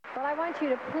I want you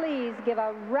to please give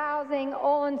a rousing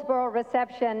Owensboro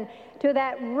reception to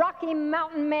that Rocky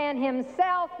Mountain man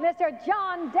himself, Mr.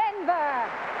 John Denver.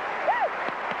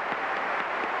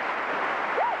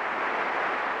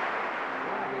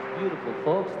 Beautiful,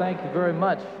 folks. Thank you very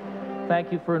much.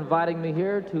 Thank you for inviting me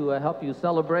here to help you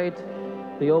celebrate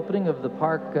the opening of the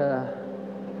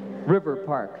River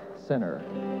Park Center.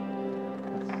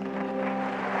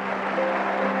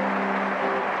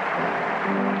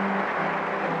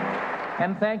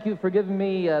 And thank you for giving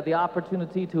me the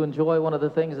opportunity to enjoy one of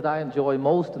the things that I enjoy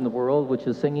most in the world, which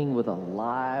is singing with a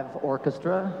live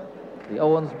orchestra, the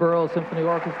Owensboro Symphony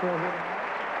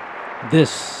Orchestra.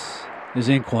 This is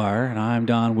Inquire, and I'm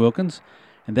Don Wilkins,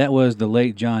 and that was the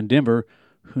late John Denver,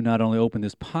 who not only opened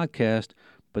this podcast,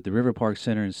 but the River Park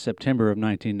Center in September of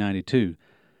 1992.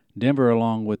 Denver,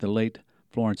 along with the late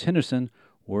Florence Henderson,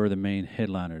 were the main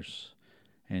headliners.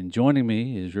 And joining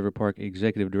me is River Park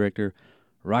Executive Director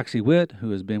Roxy Witt, who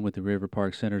has been with the River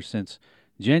Park Center since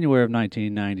January of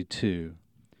 1992.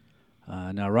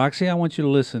 Now, Roxy, I want you to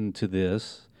listen to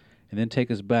this and then take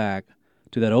us back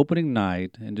to that opening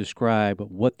night and describe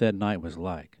what that night was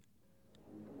like.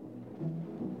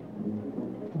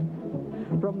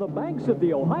 From the banks of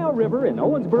the Ohio River in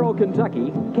Owensboro,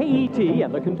 Kentucky, KET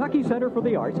and the Kentucky Center for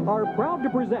the Arts are proud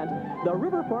to present the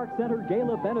River Park Center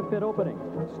Gala Benefit Opening,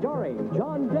 starring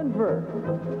John Denver,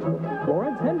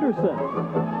 Florence Henderson,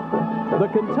 the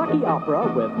Kentucky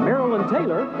Opera with Marilyn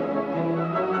Taylor,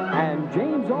 and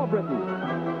James Albritton,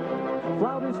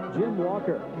 flautist Jim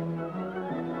Walker,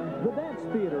 the Dance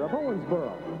Theater of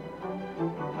Owensboro,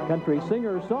 country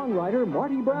singer-songwriter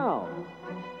Marty Brown,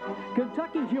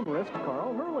 Kentucky humorist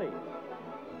Carl Hurley.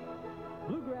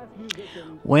 Bluegrass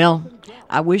musician. Well,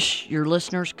 I wish your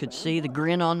listeners could see the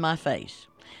grin on my face,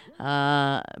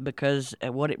 because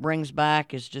what it brings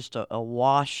back is just a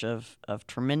wash of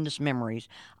tremendous memories.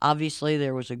 Obviously,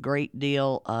 there was a great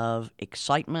deal of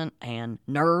excitement and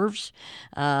nerves.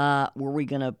 Were we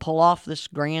going to pull off this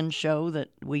grand show that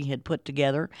we had put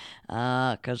together?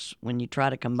 Because when you try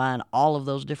to combine all of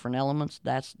those different elements,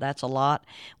 that's a lot.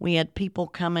 We had people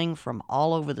coming from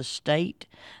all over the state.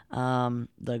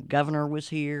 The governor was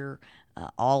here.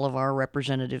 All of our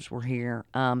representatives were here.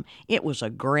 It was a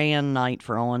grand night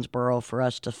for Owensboro for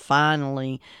us to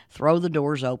finally throw the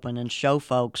doors open and show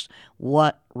folks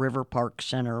what River Park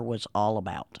Center was all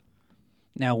about.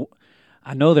 Now,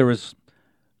 I know there was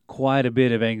quite a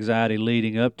bit of anxiety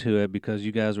leading up to it because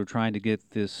you guys were trying to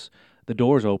get the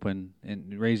doors open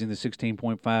and raising the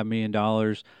 $16.5 million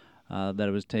that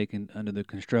it was taken under the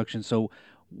construction. So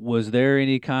was there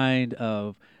any kind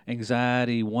of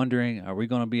anxiety, wondering, are we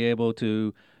going to be able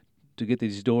to get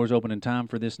these doors open in time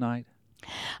for this night?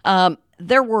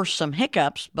 There were some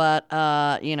hiccups, but,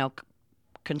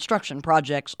 construction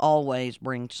projects always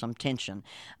bring some tension.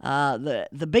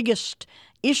 The biggest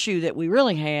issue that we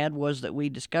really had was that we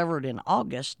discovered in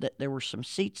August that there were some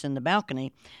seats in the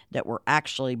balcony that were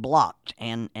actually blocked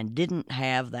and didn't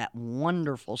have that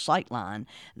wonderful sight line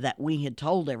that we had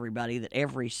told everybody that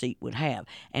every seat would have.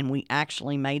 And we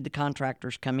actually made the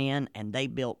contractors come in, and they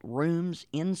built rooms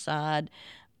inside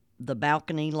the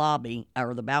balcony lobby,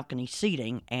 or the balcony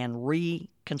seating, and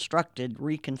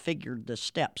reconfigured the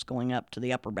steps going up to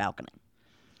the upper balcony.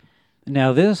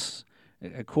 Now this,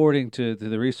 according to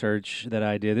the research that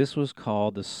I did, this was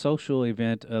called the social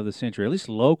event of the century, at least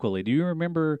locally. Do you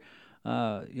remember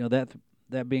that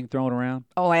being thrown around?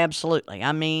 Oh, absolutely.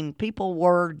 I mean, people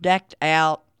were decked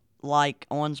out like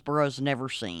Owensboro's never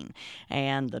seen.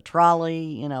 And the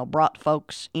trolley, brought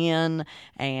folks in,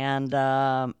 and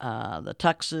the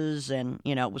tuxes, and,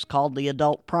 it was called the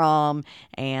adult prom,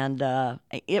 and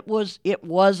it was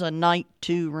a night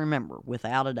to remember,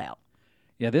 without a doubt.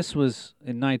 Yeah, this was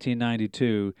in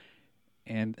 1992,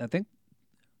 and I think,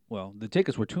 the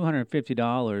tickets were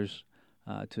 $250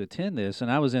 to attend this,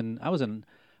 and I was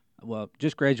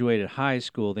just graduated high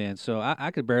school then, so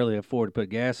I could barely afford to put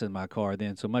gas in my car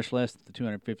then, so much less the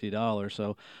 $250.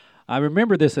 So I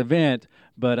remember this event,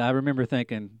 but I remember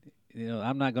thinking,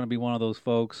 I'm not going to be one of those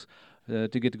folks to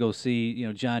get to go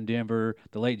see, John Denver,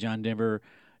 the late John Denver,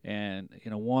 and,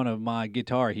 one of my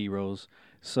guitar heroes.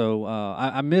 So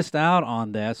I missed out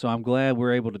on that, so I'm glad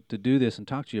we're able to do this and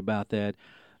talk to you about that.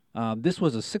 This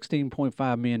was a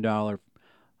 $16.5 million,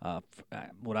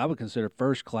 what I would consider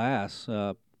first-class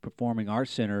Performing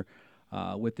Arts Center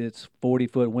with its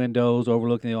 40-foot windows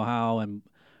overlooking the Ohio and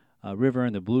River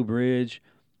and the Blue Bridge,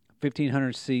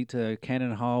 1,500-seat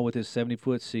Cannon Hall with its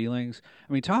 70-foot ceilings.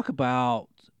 I mean, talk about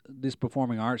this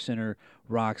Performing Arts Center,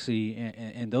 Roxy,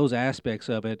 and those aspects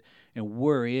of it and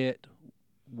where it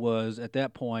was at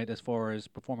that point as far as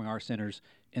performing arts centers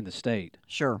in the state.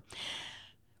 Sure.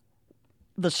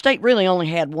 the state really only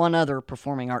had one other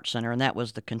performing arts center, and that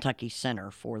was the Kentucky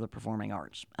Center for the Performing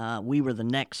Arts. We were the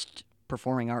next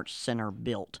performing arts center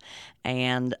built,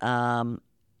 and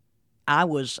I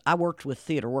worked with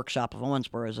Theater Workshop of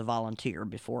Owensboro as a volunteer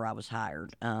before I was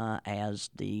hired as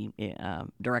the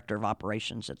director of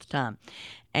operations at the time.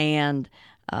 And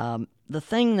the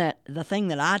thing that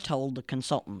I told the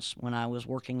consultants when I was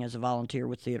working as a volunteer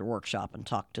with Theater Workshop and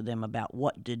talked to them about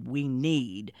what did we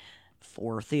need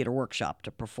for Theater Workshop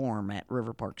to perform at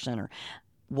River Park Center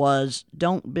was,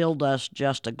 don't build us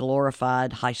just a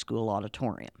glorified high school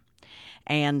auditorium.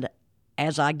 And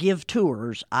as I give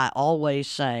tours, I always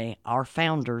say our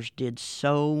founders did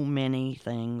so many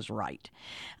things right.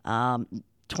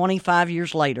 25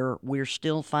 years later, we're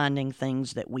still finding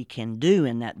things that we can do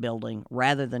in that building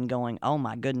rather than going, oh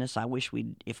my goodness, I wish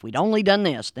if we'd only done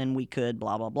this, then we could,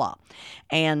 blah, blah, blah.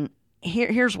 And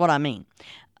here's what I mean.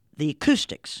 The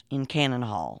acoustics in Cannon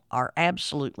Hall are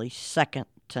absolutely second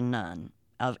to none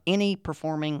of any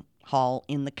performing hall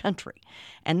in the country.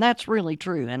 And that's really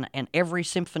true. And every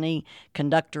symphony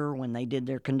conductor, when they did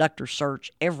their conductor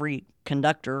search, every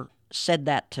conductor said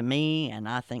that to me and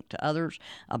I think to others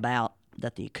about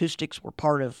that the acoustics were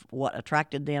part of what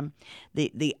attracted them.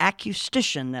 The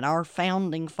acoustician that our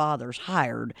founding fathers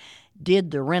hired did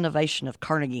the renovation of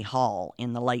Carnegie Hall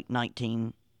in the late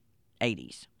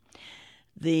 1980s.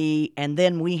 And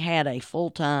then we had a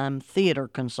full-time theater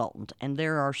consultant, and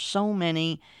there are so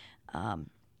many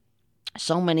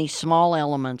small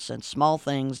elements and small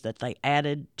things that they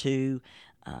added to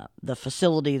the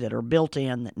facility that are built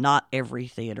in that not every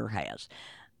theater has.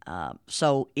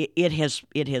 So it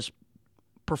has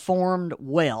performed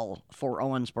well for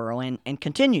Owensboro and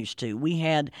continues to. We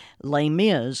had Les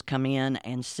Mis come in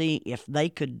and see if they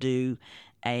could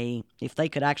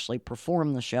actually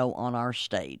perform the show on our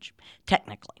stage,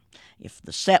 technically. If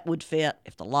the set would fit,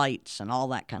 if the lights and all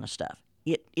that kind of stuff,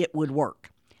 it would work.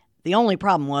 The only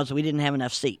problem was we didn't have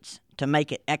enough seats to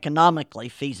make it economically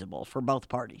feasible for both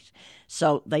parties.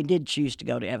 So they did choose to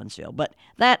go to Evansville. But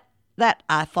that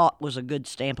I thought was a good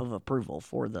stamp of approval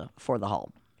for the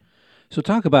hall. So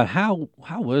talk about how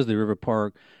was the River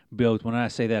Park built? When I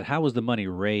say that, how was the money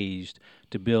raised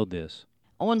to build this?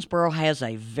 Owensboro has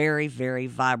a very, very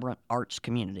vibrant arts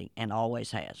community and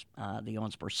always has. The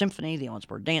Owensboro Symphony, the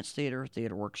Owensboro Dance Theater,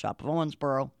 Theater Workshop of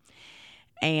Owensboro.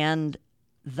 And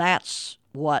that's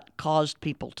what caused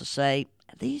people to say,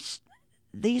 these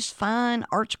fine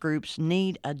arts groups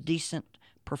need a decent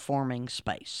performing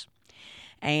space.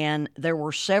 And there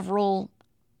were several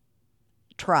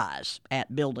tries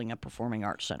at building a performing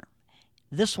arts center.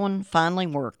 This one finally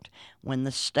worked when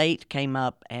the state came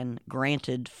up and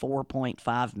granted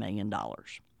 $4.5 million.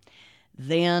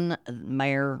 Then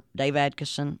Mayor Dave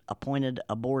Adkison appointed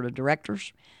a board of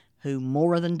directors who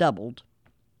more than doubled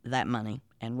that money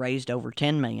and raised over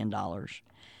 $10 million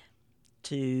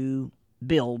to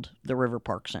build the River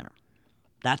Park Center.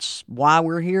 That's why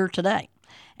we're here today.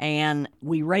 And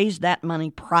we raised that money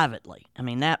privately. I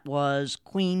mean, that was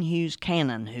Queen Hughes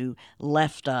Cannon who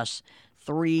left us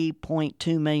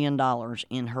 $3.2 million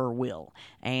in her will.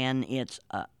 And it's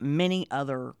many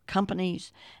other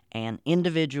companies and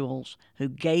individuals who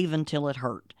gave until it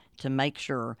hurt to make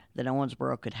sure that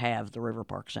Owensboro could have the River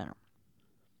Park Center.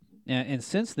 And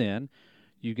since then,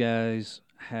 you guys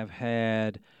have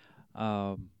had,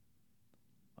 I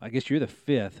guess you're the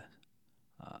fifth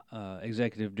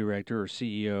executive director or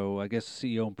CEO. I guess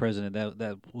CEO and president,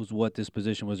 that was what this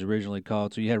position was originally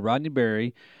called. So you had Rodney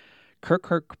Berry,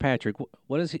 Kirkpatrick.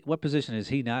 What position has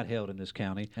he not held in this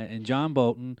county? And John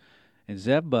Bolton and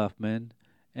Zev Buffman,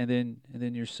 and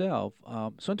then yourself.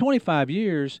 So in 25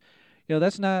 years,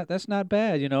 that's not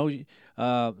bad.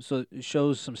 So it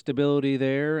shows some stability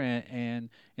there, and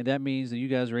that means that you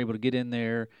guys are able to get in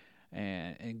there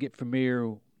and get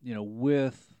familiar,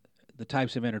 with the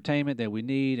types of entertainment that we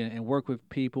need and work with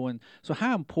people. And so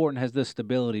how important has this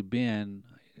stability been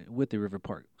with the River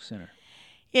Park Center?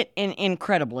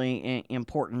 Incredibly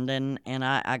important, and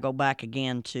I go back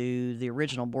again to the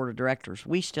original board of directors.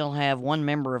 We still have one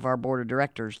member of our board of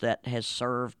directors that has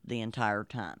served the entire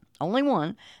time. Only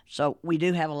one, so we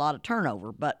do have a lot of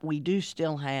turnover, but we do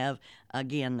still have,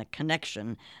 again, the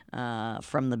connection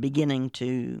from the beginning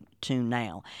to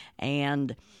now.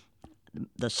 And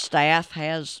the staff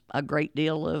has a great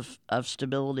deal of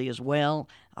stability as well.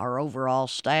 Our overall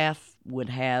staff would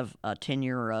have a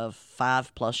tenure of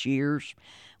 5+ years.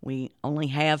 We only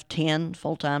have 10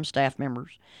 full-time staff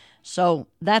members. So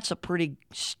that's a pretty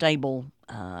stable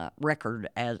record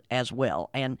as well,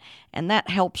 and that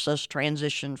helps us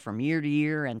transition from year to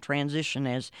year and transition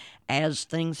as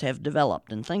things have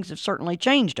developed, and things have certainly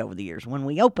changed over the years. When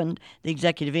we opened, the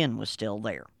Executive Inn was still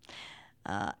there.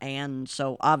 And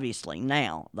so obviously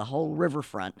now the whole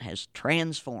riverfront has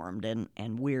transformed,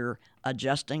 and we're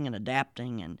adjusting and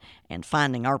adapting and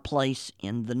finding our place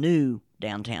in the new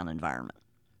downtown environment.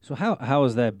 So how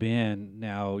has that been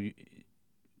now?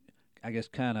 I guess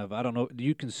kind of, I don't know, do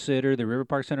you consider the River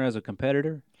Park Center as a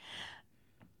competitor?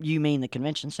 You mean the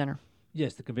convention center?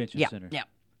 Yes, the convention center. Yeah.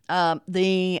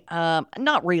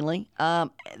 Not really.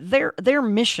 Their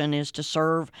mission is to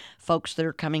serve folks that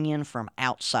are coming in from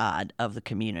outside of the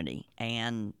community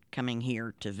and coming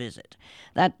here to visit.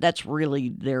 That's really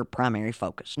their primary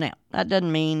focus. Now, that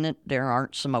doesn't mean that there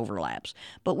aren't some overlaps,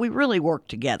 but we really work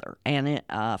together. And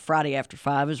Friday After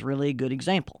 5 is really a good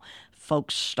example.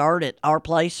 Folks start at our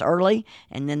place early,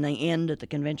 and then they end at the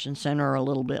convention center a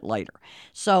little bit later.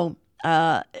 So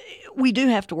we do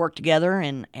have to work together,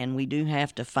 and we do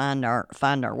have to find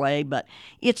our way. But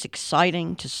it's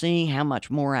exciting to see how much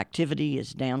more activity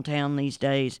is downtown these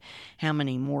days, how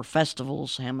many more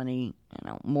festivals, how many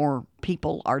more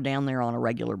people are down there on a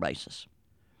regular basis.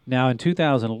 Now, in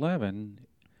 2011,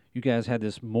 you guys had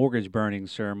this mortgage burning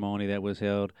ceremony that was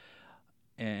held,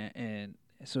 and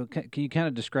so can you kind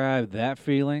of describe that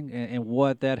feeling and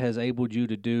what that has enabled you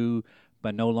to do by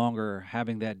no longer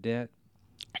having that debt?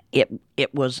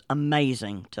 It was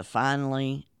amazing to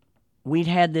finally. We'd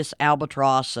had this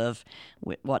albatross of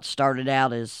what started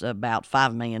out as about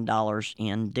 $5 million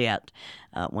in debt.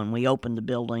 When we opened the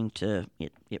building,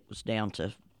 it was down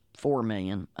to $4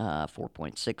 million,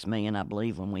 $4.6 million, I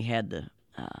believe, when we had the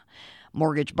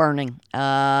mortgage burning.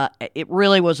 It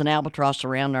really was an albatross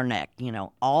around our neck.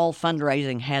 All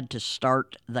fundraising had to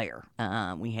start there.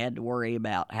 We had to worry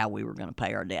about how we were going to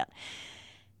pay our debt.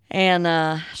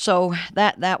 And so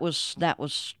that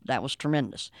was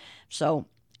tremendous. So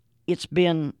it's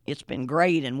been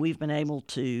great, and we've been able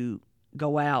to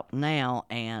go out now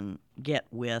and get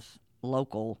with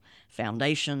local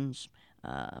foundations.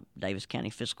 Davis County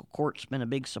Fiscal Court's been a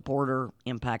big supporter,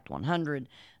 Impact 100,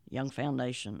 Young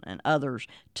Foundation, and others,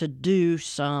 to do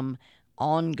some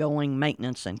ongoing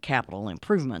maintenance and capital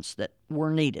improvements that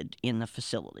were needed in the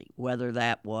facility, whether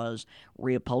that was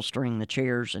reupholstering the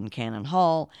chairs in Cannon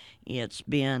Hall. It's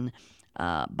been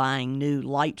buying new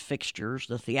light fixtures,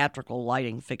 the theatrical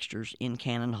lighting fixtures in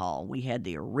Cannon Hall. We had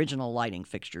the original lighting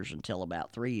fixtures until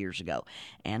about 3 years ago,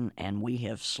 and we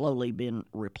have slowly been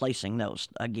replacing those,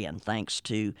 again, thanks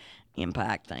to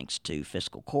Impact, thanks to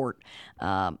Fiscal Court,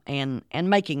 and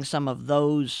making some of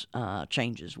those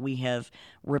changes. We have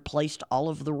replaced all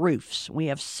of the roofs. We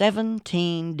have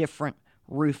 17 different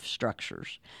roof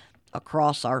structures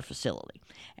across our facility,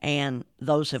 and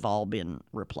those have all been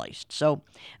replaced. So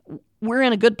we're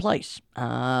in a good place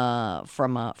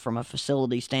from a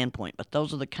facility standpoint, but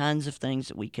those are the kinds of things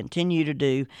that we continue to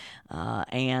do,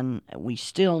 and we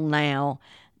still now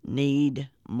need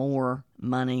more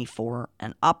money for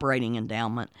an operating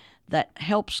endowment that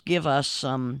helps give us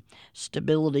some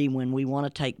stability when we want to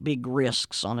take big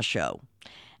risks on a show,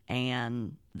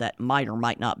 and that might or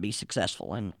might not be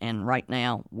successful. And right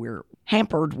now we're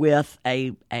hampered with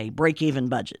a break-even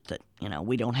budget that,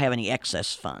 we don't have any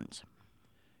excess funds.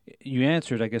 You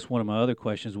answered, I guess, one of my other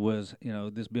questions was,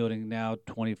 this building now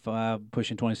 25,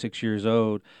 pushing 26 years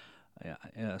old,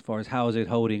 as far as how is it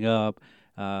holding up?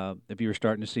 If you were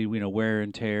starting to see, wear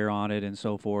and tear on it and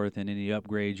so forth, and any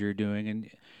upgrades you're doing, and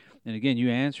again, you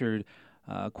answered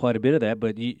quite a bit of that.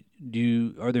 But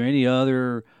are there any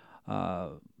other,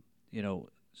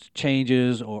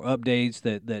 changes or updates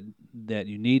that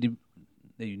you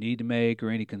need to make, or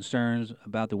any concerns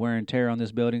about the wear and tear on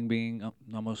this building being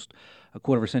almost a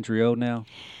quarter of a century old now?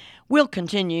 We'll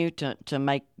continue to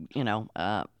make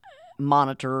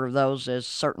monitor those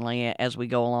as we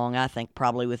go along. I think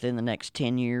probably within the next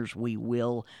 10 years we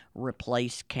will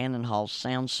replace Cannon Hall's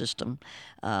sound system.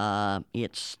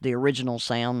 It's the original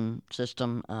sound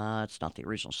system. It's not the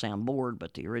original sound board,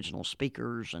 but the original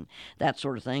speakers and that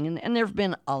sort of thing. And there have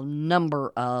been a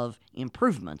number of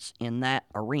improvements in that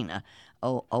arena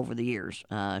over the years.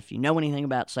 If you know anything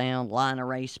about sound, line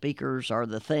array speakers are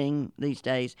the thing these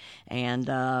days, and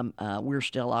we're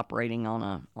still operating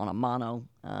on a mono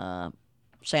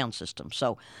sound system.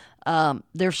 So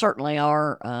there certainly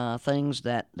are things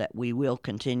that we will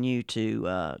continue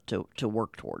to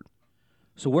work toward.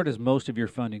 So where does most of your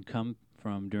funding come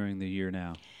from during the year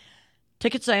now?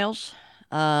 Ticket sales,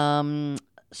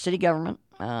 city government,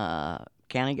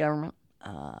 county government,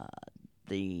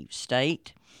 the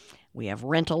state. We have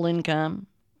rental income.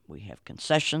 We have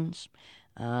concessions.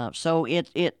 So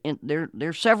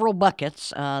there's several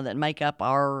buckets that make up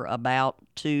our about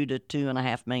 $2 to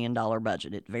 $2.5 million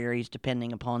budget. It varies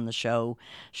depending upon the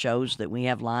shows that we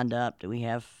have lined up. Do we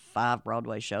have 5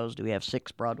 Broadway shows? Do we have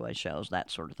 6 Broadway shows?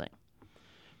 That sort of thing.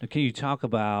 Now, can you talk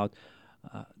about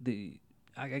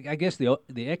I guess the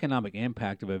economic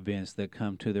impact of events that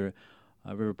come to the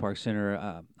River Park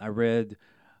Center? I read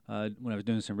when I was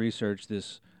doing some research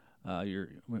the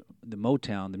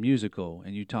Motown, the musical,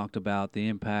 and you talked about the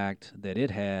impact that it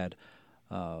had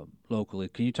locally.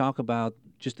 Can you talk about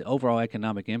just the overall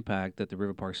economic impact that the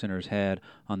River Park Center has had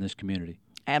on this community?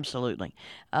 Absolutely.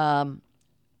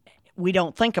 We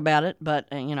don't think about it, but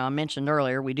I mentioned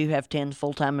earlier we do have 10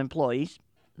 full-time employees.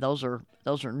 Those are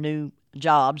new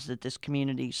jobs that this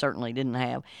community certainly didn't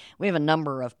have. We have a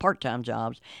number of part-time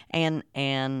jobs, and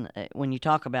when you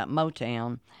talk about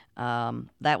Motown,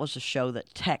 that was a show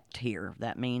that teched here.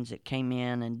 That means it came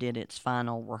in and did its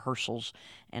final rehearsals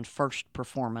and first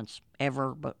performance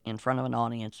ever in front of an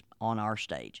audience on our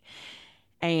stage,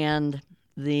 and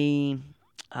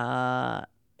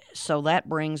so that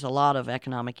brings a lot of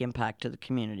economic impact to the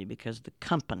community because the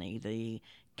company, the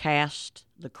cast,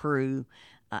 the crew,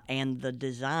 and the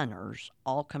designers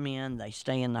all come in. They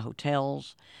stay in the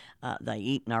hotels, they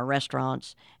eat in our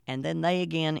restaurants, and then they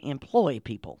again employ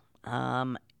people.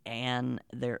 And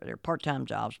they're part-time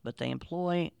jobs, but they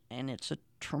employ, and it's a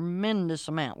tremendous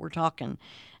amount. We're talking,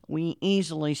 we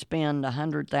easily spend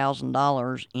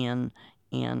 $100,000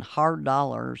 in hard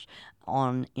dollars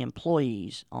on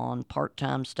employees, on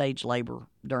part-time stage labor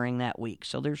during that week.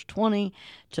 So there's 20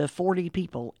 to 40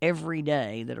 people every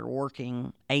day that are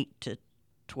working 8 to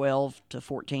 12 to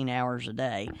 14 hours a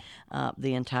day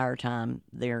the entire time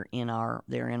they're in our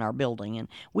building, and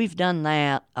we've done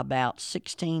that about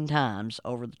 16 times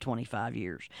over the 25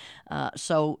 years.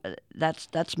 So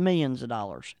that's millions of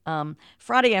dollars.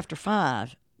 Friday After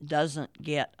 5 doesn't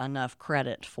get enough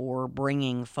credit for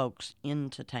bringing folks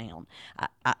into town.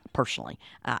 I personally,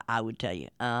 I would tell you,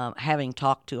 having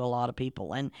talked to a lot of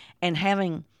people and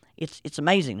having. It's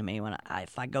amazing to me when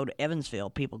if I go to Evansville,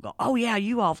 people go, "Oh yeah,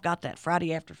 you all have got that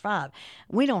Friday After 5."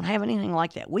 We don't have anything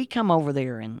like that. We come over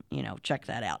there and check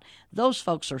that out. Those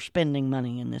folks are spending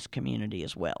money in this community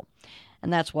as well,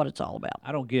 and that's what it's all about.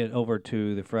 I don't get over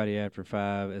to the Friday After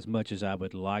 5 as much as I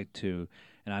would like to,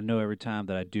 and I know every time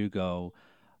that I do go,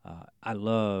 I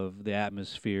love the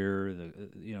atmosphere,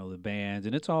 the bands,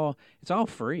 and it's all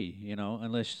free,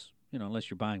 unless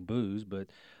you're buying booze, but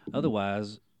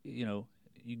otherwise,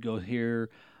 you go hear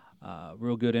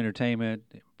real good entertainment,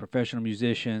 professional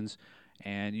musicians,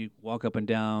 and you walk up and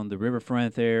down the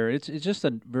riverfront there. It's just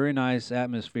a very nice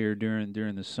atmosphere during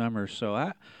the summer.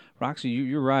 So Roxy,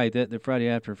 you're right that the Friday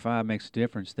After 5 makes a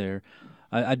difference there.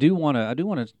 I do want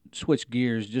to switch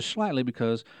gears just slightly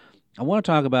because I want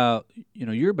to talk about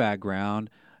your background.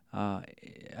 I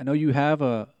know you have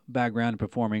a background in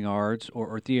performing arts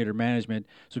or theater management.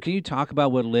 So can you talk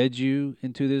about what led you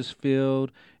into this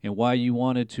field and why you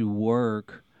wanted to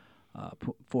work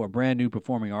for a brand new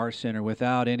performing arts center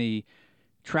without any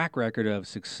track record of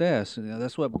success?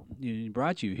 That's what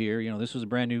brought you here. This was a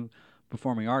brand new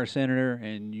performing arts center,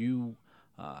 and you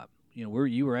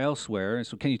were elsewhere. And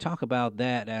so can you talk about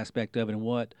that aspect of it and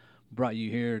what brought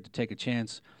you here to take a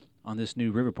chance on this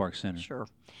new River Park Center? Sure.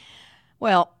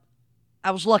 Well, I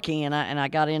was lucky, and I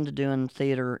got into doing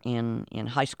theater in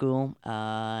high school,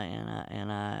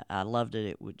 and I loved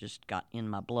it. It just got in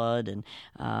my blood, and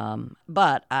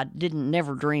but I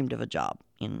never dreamed of a job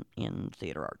in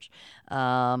theater arts.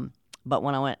 But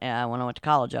when I went to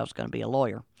college, I was going to be a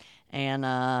lawyer, and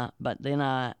but then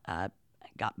I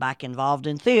got back involved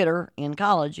in theater in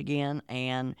college again,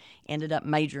 and ended up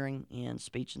majoring in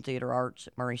speech and theater arts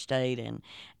at Murray State,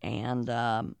 and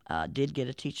did get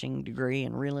a teaching degree,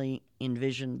 and really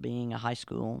envisioned being a high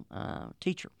school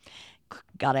teacher.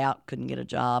 Got out, couldn't get a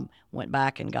job, went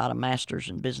back and got a master's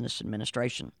in business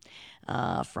administration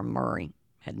from Murray.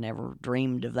 Had never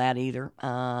dreamed of that either,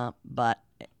 but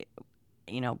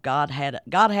God had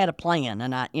a plan,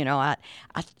 and I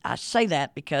say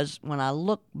that because when I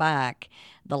look back,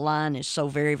 the line is so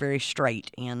very, very straight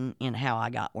in how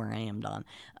I got where I am, Don.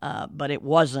 But it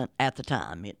wasn't at the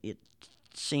time. It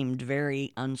seemed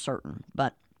very uncertain.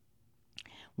 But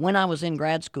when I was in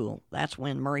grad school, that's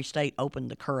when Murray State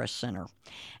opened the Curris Center,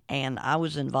 and I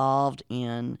was involved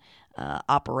in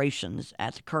operations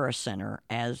at the Curris Center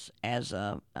as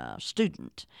a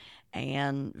student,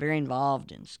 and very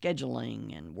involved in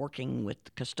scheduling and working with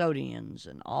the custodians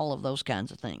and all of those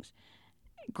kinds of things.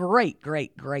 Great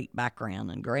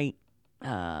background and great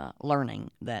learning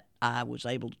that I was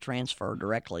able to transfer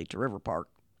directly to River Park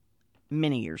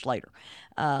many years later.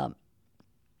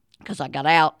 because I got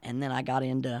out, and then I got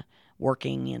into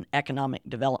working in economic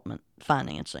development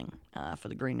financing for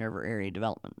the Green River Area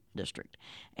Development District,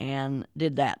 and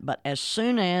did that. But as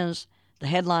soon as the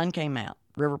headline came out,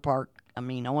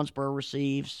 Owensboro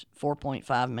receives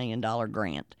 $4.5 million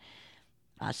grant,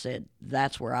 I said,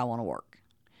 that's where I want to work.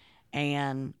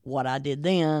 And what I did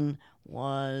then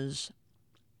was,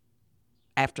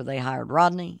 after they hired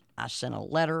Rodney, I sent a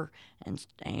letter, and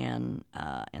then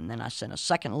I sent a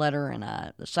second letter, and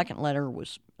the second letter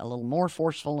was a little more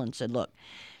forceful and said, look,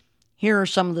 here are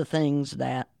some of the things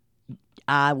that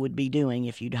I would be doing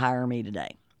if you'd hire me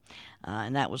today.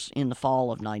 And that was in the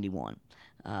fall of '91.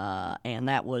 And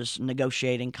that was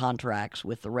negotiating contracts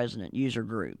with the resident user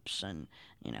groups and,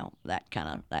 that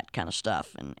kind of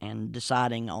stuff, and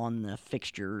deciding on the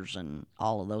fixtures and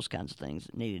all of those kinds of things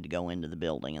that needed to go into the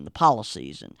building, and the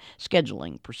policies and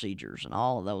scheduling procedures and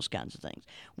all of those kinds of things,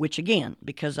 which, again,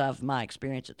 because of my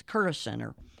experience at the Curtis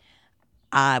Center,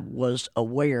 I was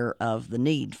aware of the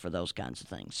need for those kinds of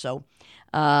things. So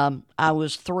I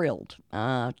was thrilled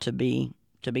to be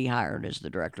hired as the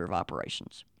Director of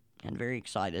Operations, and very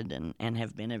excited, and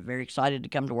have been very excited to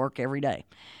come to work every day.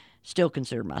 Still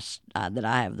consider that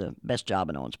I have the best job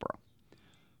in Owensboro.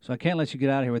 So I can't let you get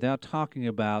out of here without talking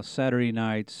about Saturday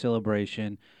night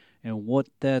celebration and what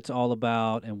that's all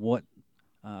about and what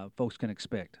folks can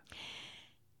expect.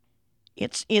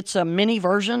 It's a mini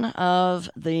version of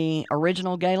the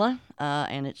original gala,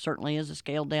 and it certainly is a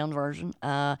scaled-down version.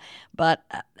 But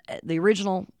the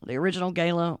original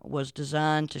gala was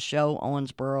designed to show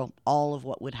Owensboro all of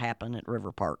what would happen at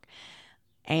River Park.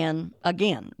 And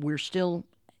again, we're still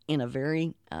in a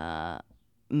very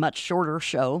much shorter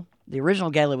show. The original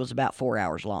gala was about 4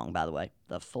 hours long, by the way,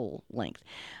 the full length.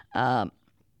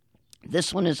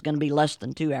 This one is going to be less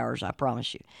than 2 hours, I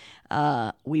promise you.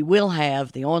 We will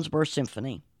have the Owensboro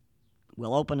Symphony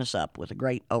will open us up with a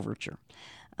great overture.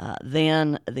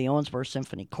 Then the Owensboro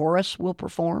Symphony Chorus will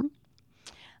perform.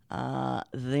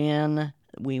 Then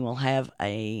we will have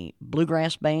a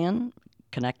bluegrass band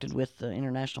connected with the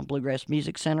International Bluegrass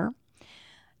Music Center.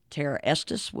 Tara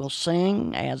Estes will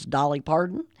sing as Dolly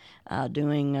Parton,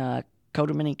 doing Coat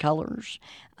of Many Colors.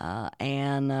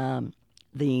 And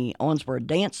the Owensboro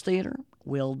Dance Theater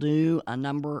will do a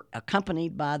number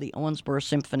accompanied by the Owensboro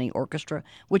Symphony Orchestra,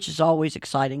 which is always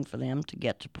exciting for them to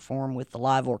get to perform with the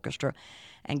live orchestra.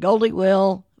 And Goldie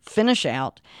will finish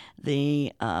out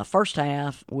the first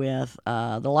half with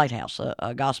the Lighthouse,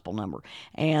 a gospel number.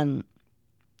 And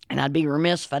I'd be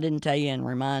remiss if I didn't tell you and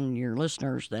remind your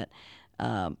listeners that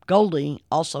Goldie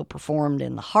also performed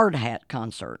in the Hard Hat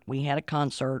concert. We had a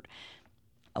concert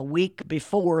a week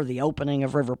before the opening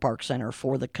of River Park Center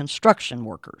for the construction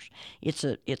workers. It's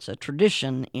a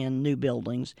tradition in new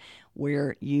buildings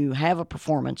where you have a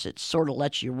performance. It sort of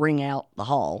lets you ring out the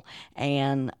hall,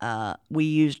 and we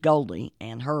used Goldie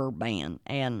and her band,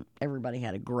 and everybody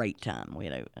had a great time. We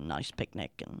had a nice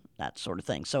picnic and that sort of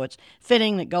thing. So it's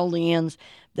fitting that Goldie ends.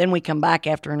 Then we come back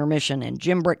after intermission, and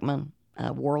Jim Brickman,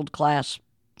 a world-class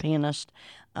pianist,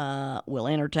 will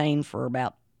entertain for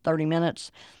about 30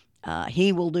 minutes.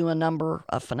 He will do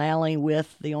a finale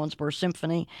with the Owensboro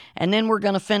Symphony, and then we're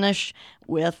going to finish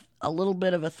with a little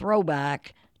bit of a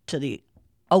throwback to the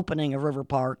opening of River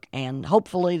Park, and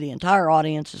hopefully the entire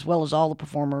audience, as well as all the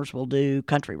performers, will do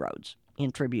Country Roads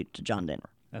in tribute to John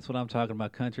Denver. That's what I'm talking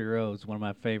about, Country Roads, one of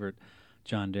my favorite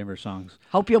John Denver songs.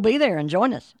 Hope you'll be there and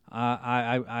join us.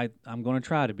 I'm going to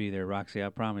try to be there, Roxy, I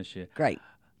promise you. Great.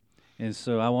 And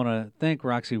so I want to thank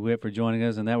Roxy Witt for joining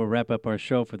us, and that will wrap up our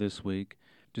show for this week.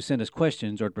 To send us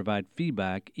questions or to provide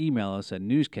feedback, email us at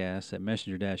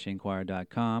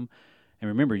newscast@messenger-inquirer.com. And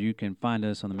remember, you can find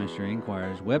us on the Messenger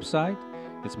Inquirer's website,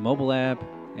 its mobile app,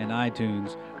 and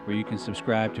iTunes, where you can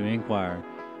subscribe to Inquirer.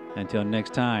 Until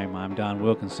next time, I'm Don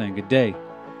Wilkins saying good day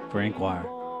for Inquirer.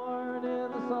 Born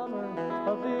in the summer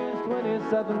of his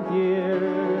 27th year,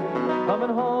 coming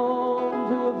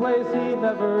home to a place he'd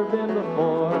never been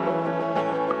before.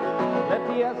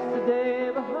 Left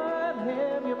yesterday behind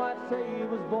him, you might say he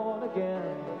was born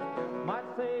again.